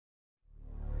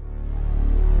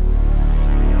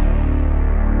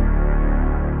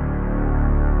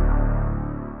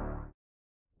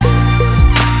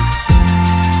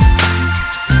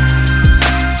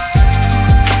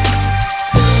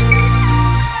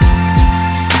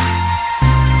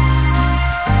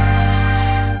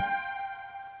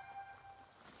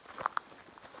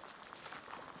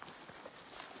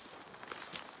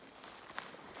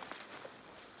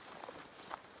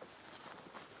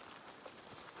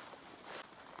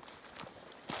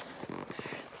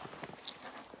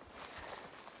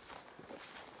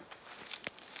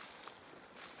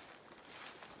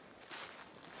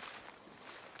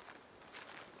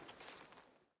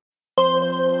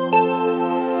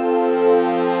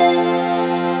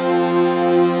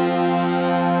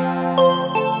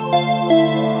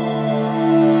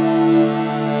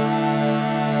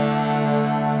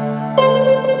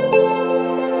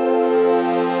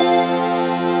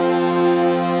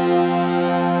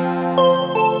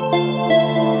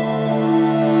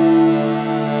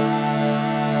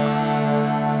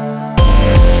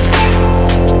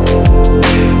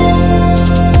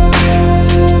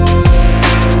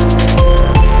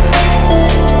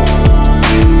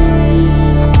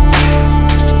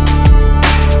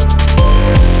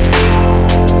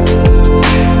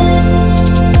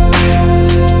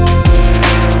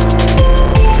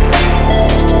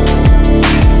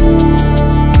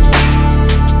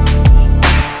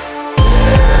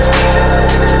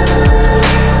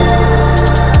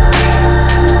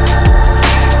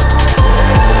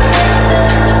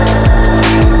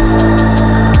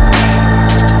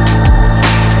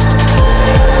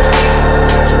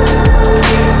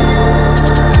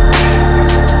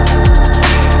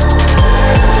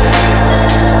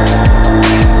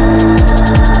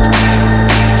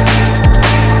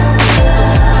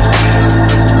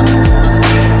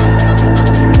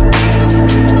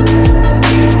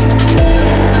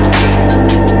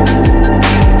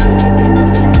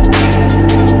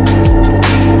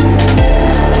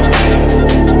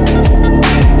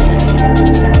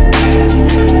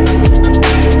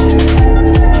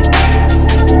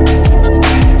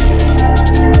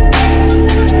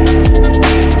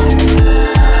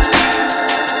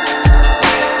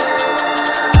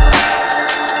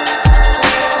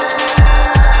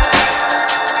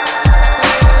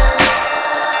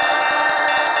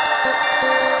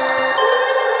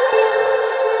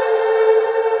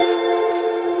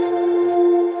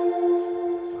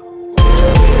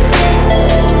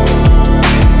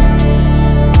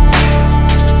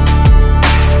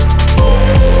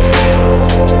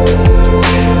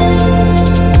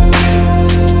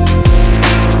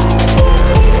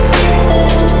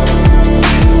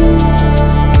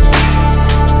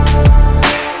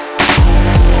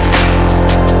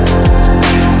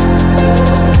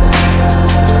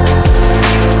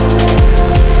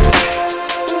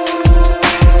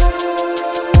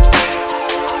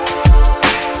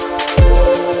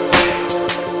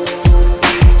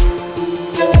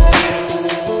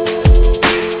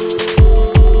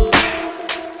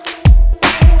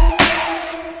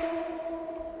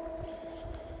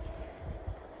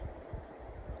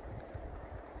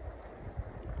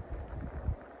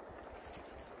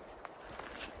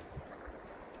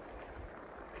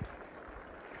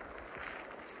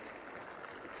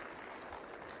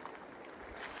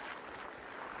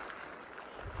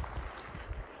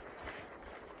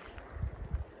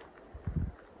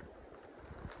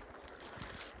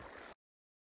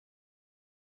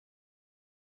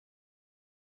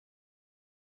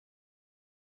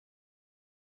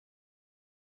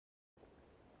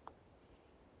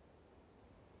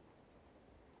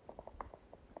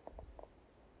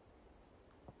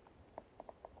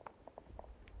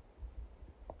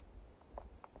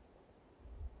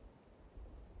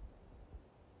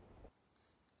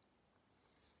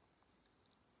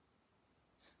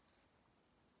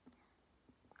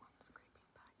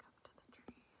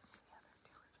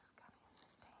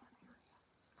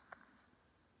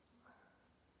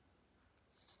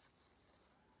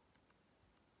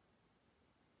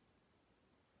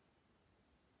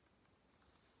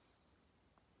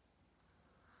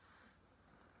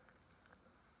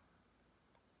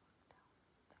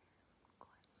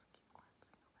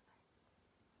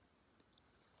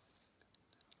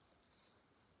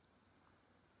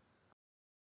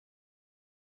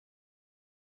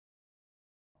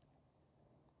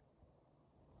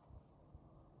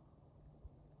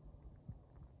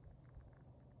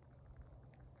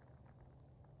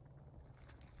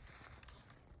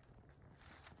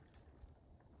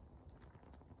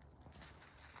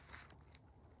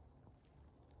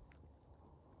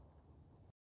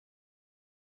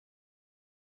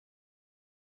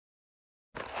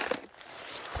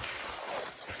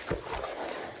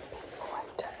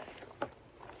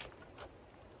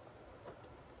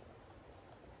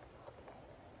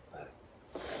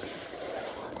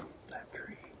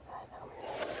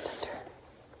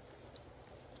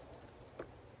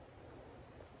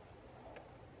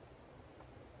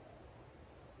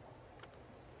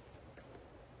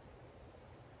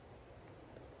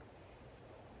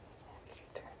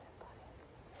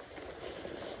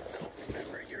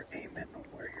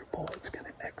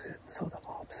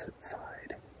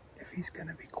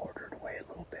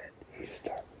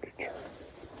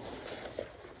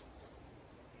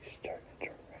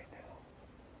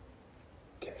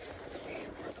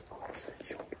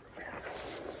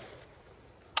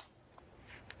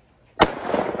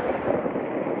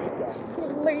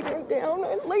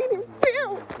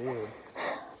big.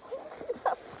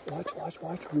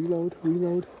 Watch.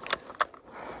 Reload.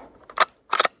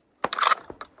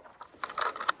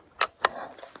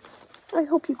 I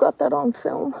hope you got that on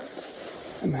film.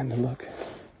 Amanda, look.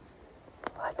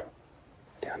 What?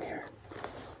 Down here.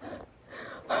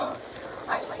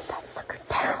 I laid that sucker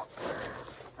down.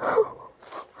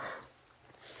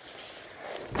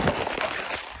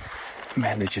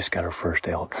 Amanda just got her first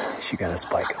elk. She got a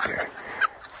spike up here.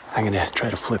 I'm gonna try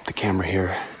to flip the camera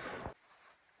here.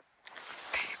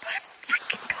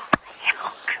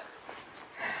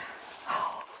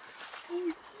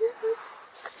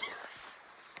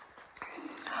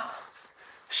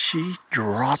 She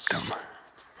dropped him.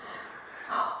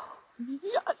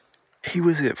 Yes. He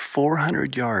was at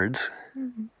 400 yards.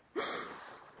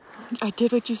 I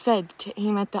did what you said, to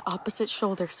aim at the opposite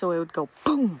shoulder so it would go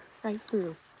boom right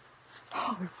through.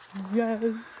 Oh, yes.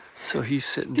 So he's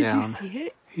sitting down. Did you see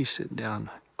it? He's sitting down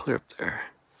clear up there.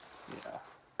 Yeah.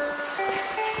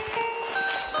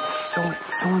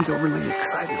 Someone's overly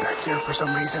excited back here for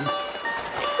some reason.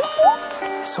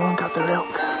 Someone got their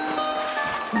elk.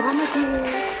 Mama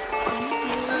did.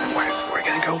 We're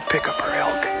gonna go pick up her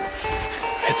elk.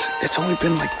 It's only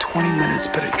been like 20 minutes,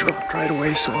 but it dropped right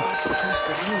away, so.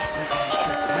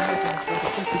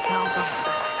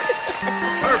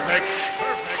 Perfect.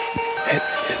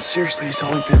 Seriously, it's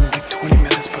only been like 20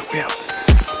 minutes, but we have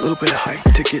a little bit of hike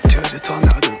to get to it. It's on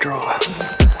the other draw.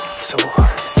 So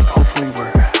hopefully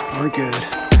we're good.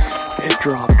 It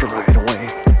dropped right away.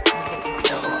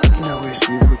 No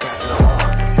issues with that at all.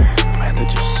 Amanda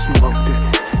just smoked it.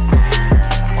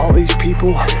 All these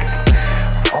people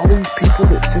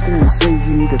that sit there and say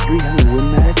you need a 300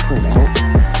 Win Mag for an elk,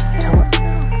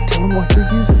 tell them what you're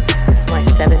using. My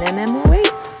 7mm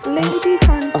weight, Lady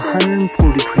Hunter.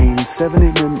 140 grains,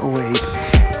 7mm 08,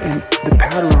 and the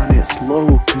powder on it's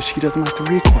low because she doesn't like the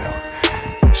recoil.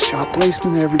 Shot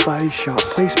placement, everybody, shot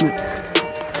placement.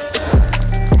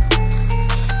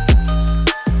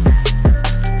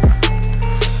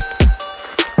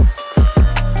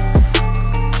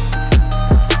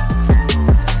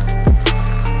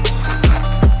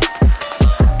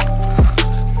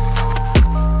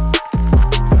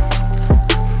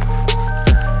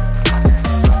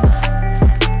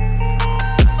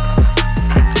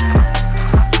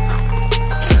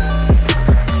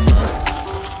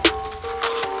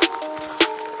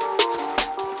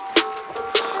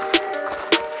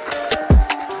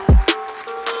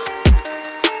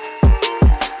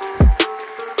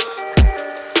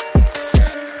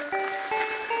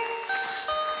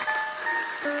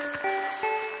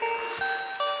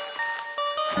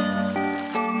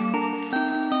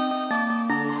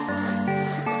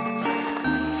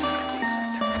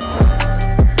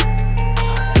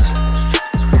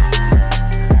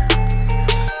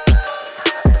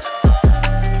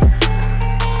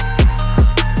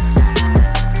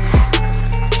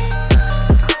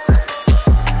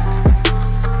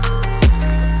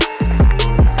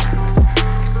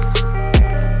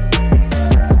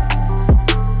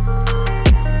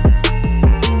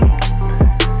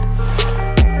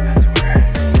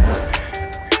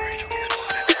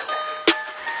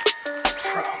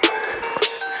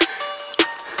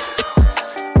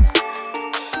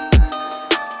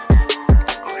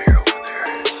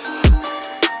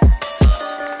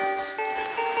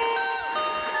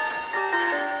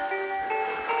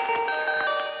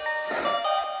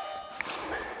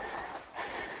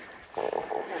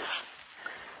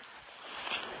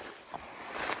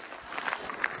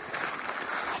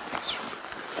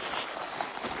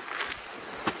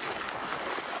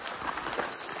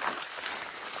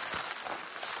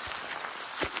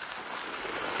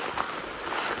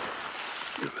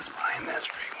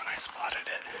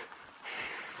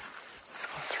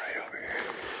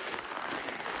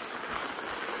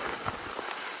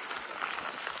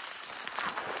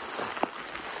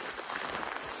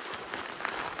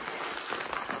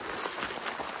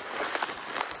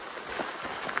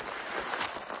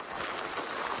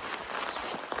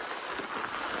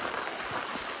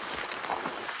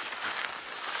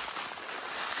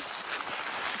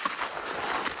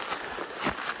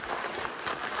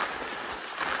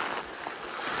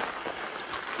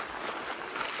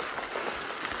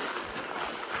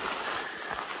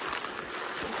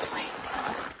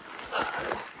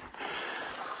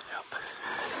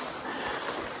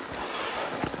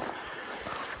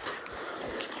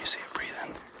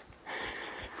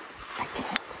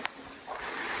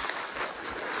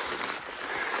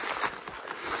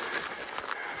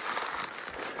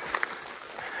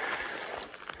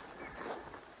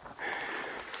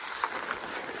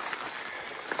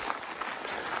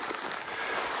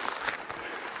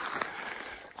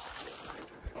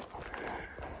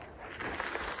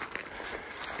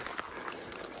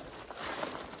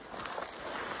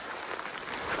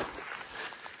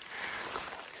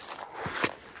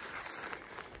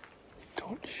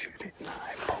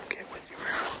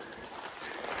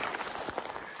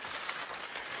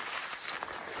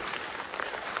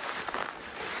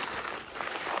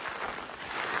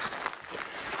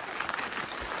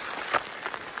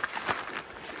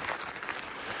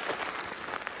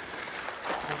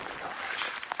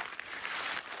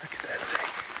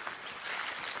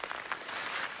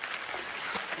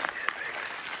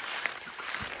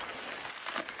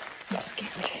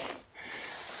 scared.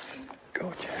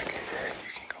 Go, Jack.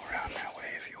 You can go around that way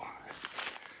if you want.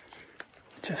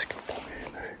 Just go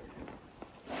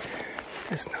in.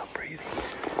 It's not breathing.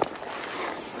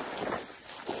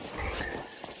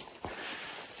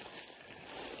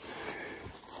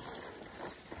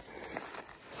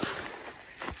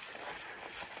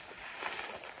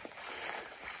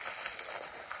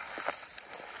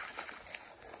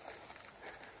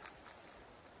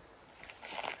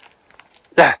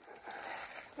 Ah.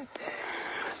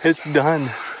 It's done.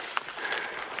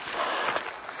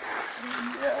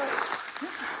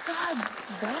 It's done.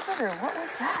 Velvet, or what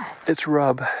was that? It's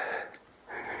rub.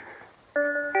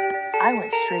 I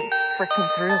went straight freaking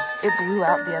through. It blew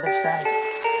out the other side.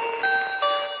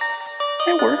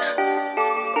 It works.